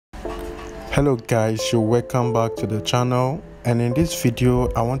Hello guys, so welcome back to the channel, and in this video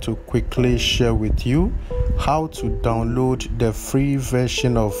I want to quickly share with you how to download the free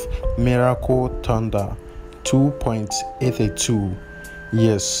version of Miracle Thunder 2.82.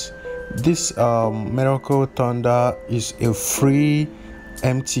 Yes, this Miracle Thunder is a free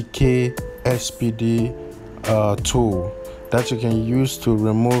MTK SPD tool that you can use to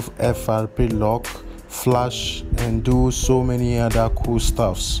remove FRP lock, flash, and do so many other cool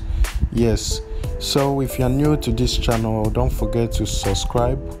stuffs. Yes, so if you're new to this channel, don't forget to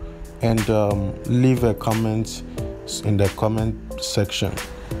subscribe and leave a comment in the comment section.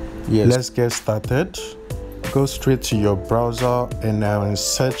 Yes, let's get started. Go straight to your browser and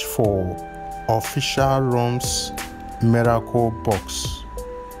search for officialroms Miracle Box.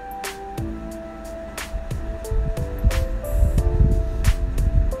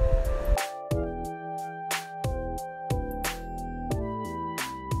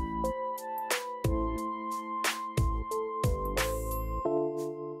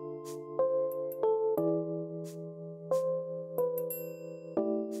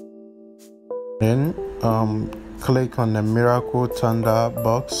 Then click on the Miracle Thunder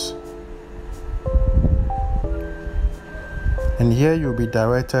box, and here you'll be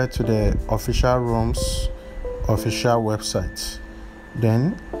directed to the officialroms official website.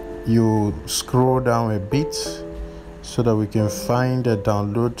 Then you scroll down a bit so that we can find the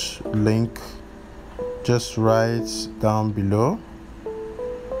download link just right down below.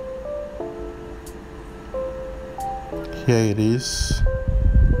 Here it is.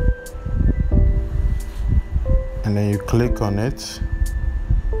 And then you click on it,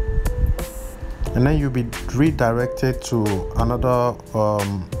 and then you'll be redirected to another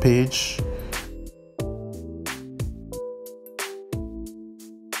page.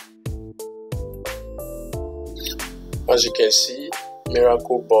 As you can see,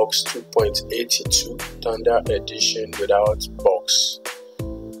 Miracle Box 2.82 Thunder Edition without box.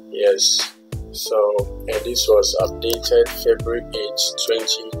 Yes, so and this was updated February 8,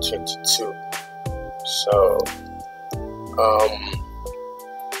 2022. So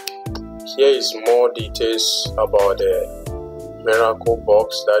here is more details about the Miracle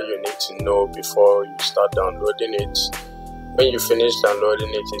Box that you need to know before you start downloading it. When you finish downloading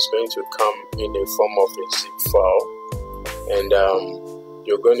it, it's going to come in a form of a zip file, and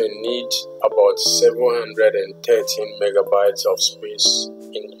you're going to need about 713 megabytes of space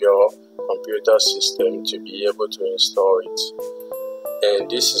in your computer system to be able to install it.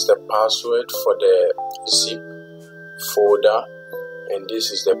 And this is the password for the zip folder, and this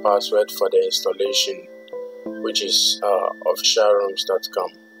is the password for the installation, which is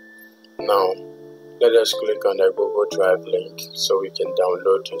officialroms.com. Now let us click on the Google Drive link so we can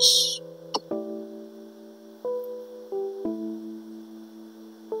download this.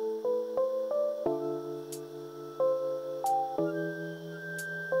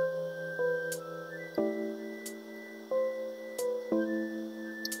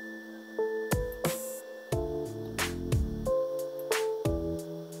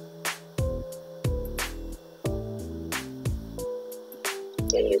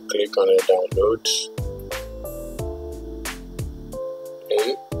 Then you click on a download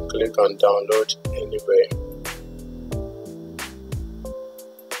and click on download anywhere.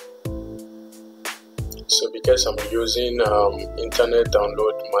 So because I'm using internet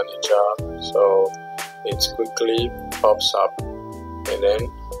download manager, so it quickly pops up, and then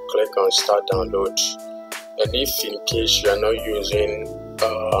click on start download. And if in case you are not using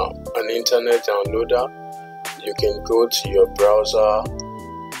an internet downloader, you can go to your browser,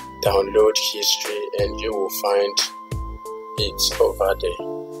 download history, and you will find it over there.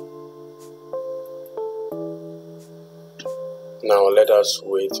 Now let us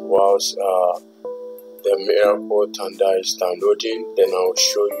wait whilst the Miracle Thunder is downloading. Then I'll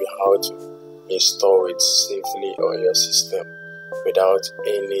show you how to install it safely on your system without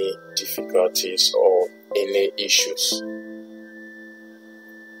any difficulties or any issues.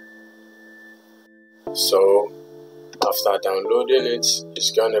 So after downloading it,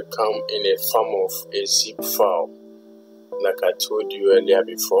 it's gonna come in a form of a zip file, like I told you earlier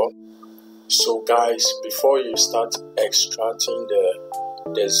before. So guys, before you start extracting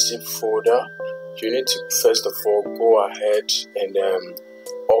the zip folder, you need to first of all go ahead and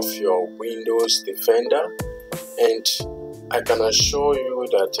off your Windows Defender, and I can assure you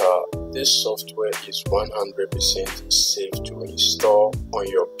that this software is 100% safe to install on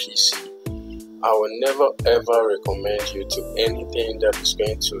your PC. I will never ever recommend you to anything that is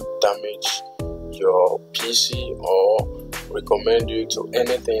going to damage your PC, or recommend you to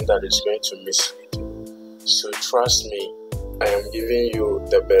anything that is going to mislead you. So trust me, I am giving you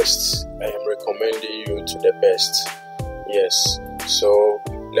the best. I am recommending you to the best. Yes, so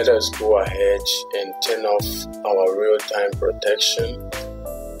let us go ahead and turn off our real-time protection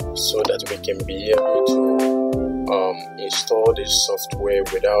so that we can be able to install this software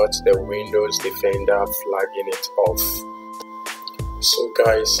without the Windows Defender flagging it off. So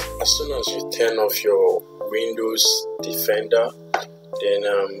guys, as soon as you turn off your Windows Defender, then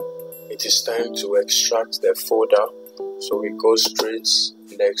it is time to extract the folder. So we go straight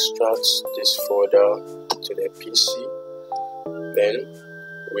and extract this folder to the PC. Then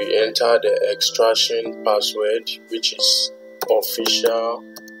we enter the extraction password, which is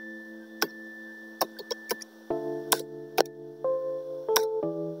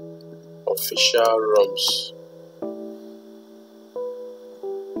officialroms.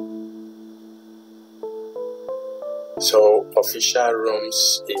 So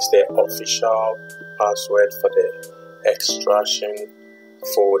officialroms is the official password for the extraction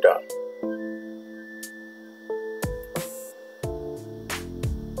folder.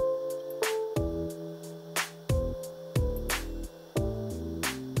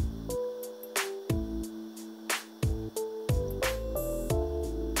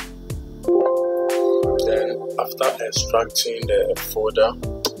 Then after extracting the folder,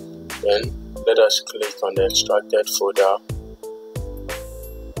 then let us click on the extracted folder.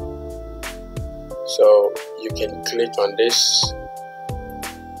 So you can click on this,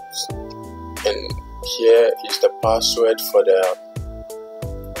 and here is the password for the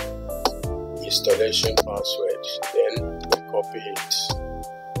installation password. Then we copy it,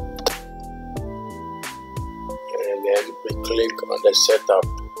 and then we click on the setup.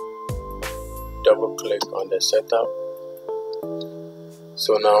 Double click on the setup.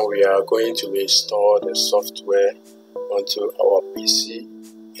 So now we are going to install the software onto our PC,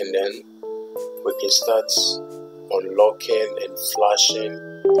 and then we can start unlocking and flashing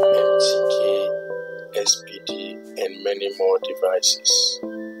MTK SPD and many more devices.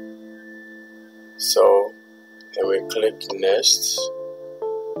 So then we click next,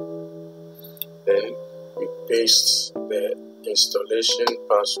 then we paste the installation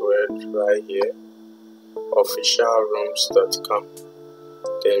password right here, officialroms.com.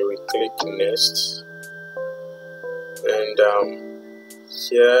 Then we click next, and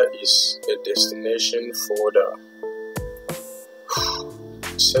here is the destination folder.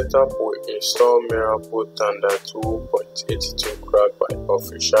 Setup will install ʟɪꯙᴇ 2.82 crack by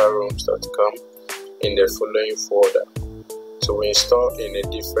officialroms.com in the following folder. To install in a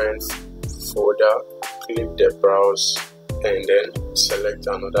different folder, click the browse and then select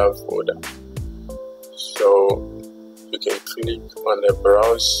another folder. So you can click on the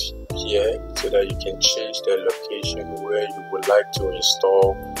browse here so that you can change the location where you would like to install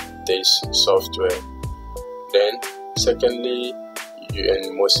this software. Then secondly,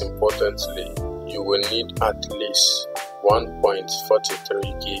 and most importantly, you will need at least 1.43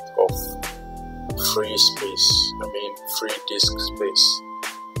 gig of free disk space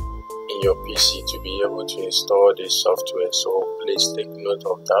in your PC to be able to install this software. So please take note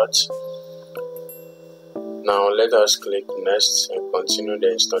of that. Now let us click next and continue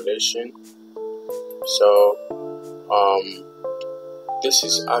the installation. So this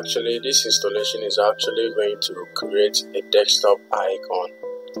installation is actually going to create a desktop icon.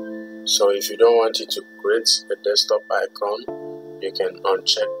 So if you don't want it to create a desktop icon, you can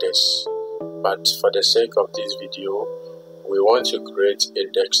uncheck this. But for the sake of this video, we want to create a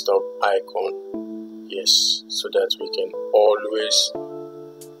desktop icon. Yes, so that we can always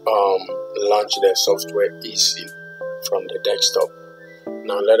launch the software easy from the desktop.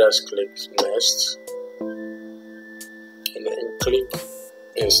 Now let us click next and then click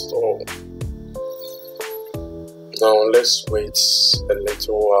install. Now let's wait a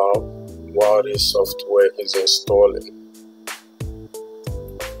little while this software is installing.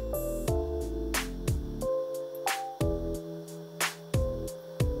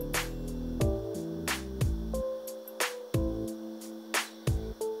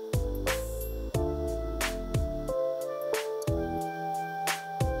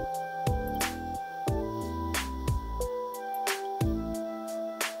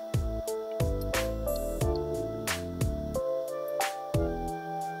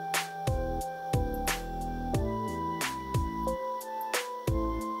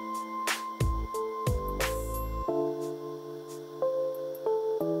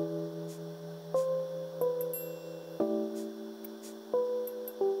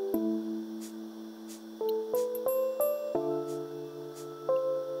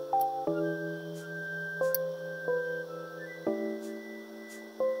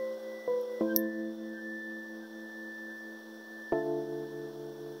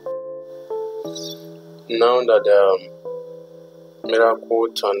 Now that Miracle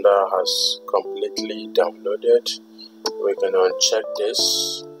Thunder has completely downloaded, we can uncheck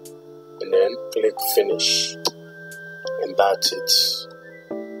this and then click finish, and that's it.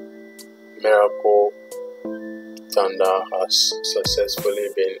 Miracle Thunder has successfully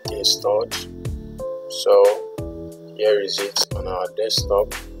been installed. So here is it on our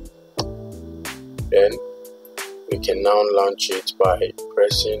desktop. Then we can now launch it by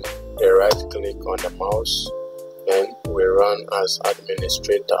pressing a right click on the mouse. Then we run as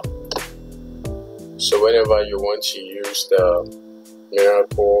administrator. So whenever you want to use the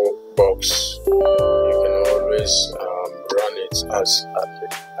Miracle box, you can always run it as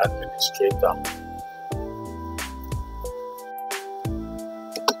administrator.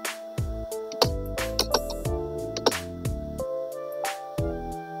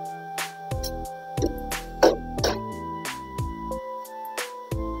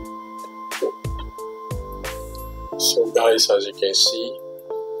 So guys, as you can see,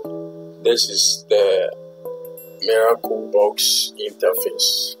 this is the Miracle box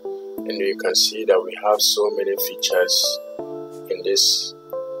interface, and you can see that we have so many features in this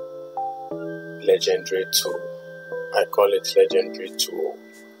legendary tool. I call it legendary tool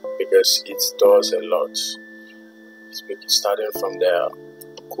because it does a lot. Starting from the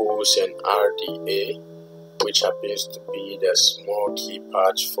COOLS and RDA, which happens to be the small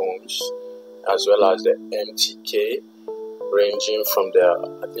keypad phones, as well as the MTK, ranging from the,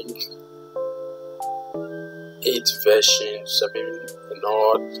 I think, 8 versions,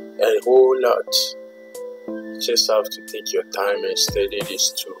 a whole lot. You just have to take your time and study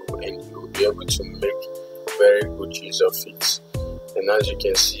this tool, and you'll be able to make very good use of it. And as you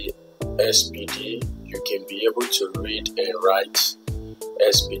can see, SPD, you can be able to read and write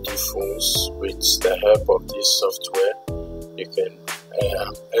SPD phones with the help of this software. You can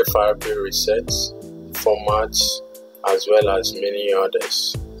FRP resets, formats, as well as many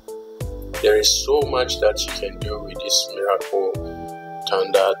others. There is so much that you can do with this Miracle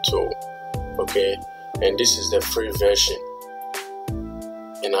Thunder tool. Okay, and this is the free version,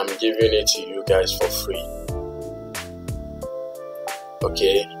 and I'm giving it to you guys for free.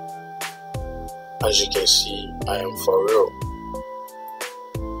 Okay, as you can see, I am for real.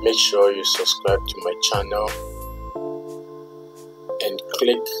 Make sure you subscribe to my channel and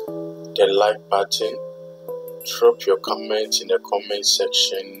click the like button. Drop your comments in the comment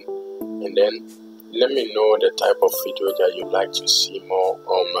section, and then let me know the type of video that you'd like to see more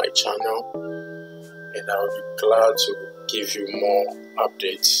on my channel, and I'll be glad to give you more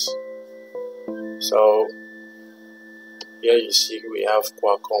updates. So here you see we have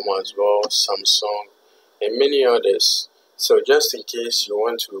Qualcomm as well, Samsung, and many others. So just in case you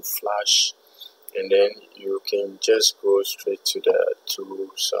want to flash, and then you can just go straight to the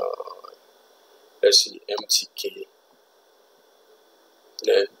tools. Let's see, MTK,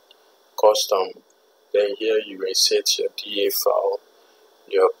 then custom, then here you insert your DA file,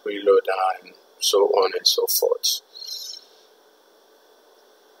 your preloader, and so on and so forth.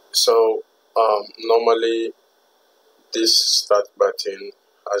 So normally this start button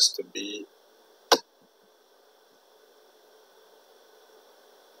has to be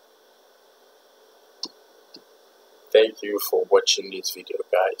Thank you for watching this video,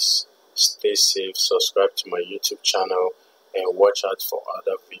 guys. Stay safe, subscribe to my YouTube channel, and watch out for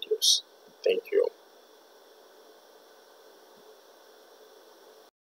other videos. Thank you.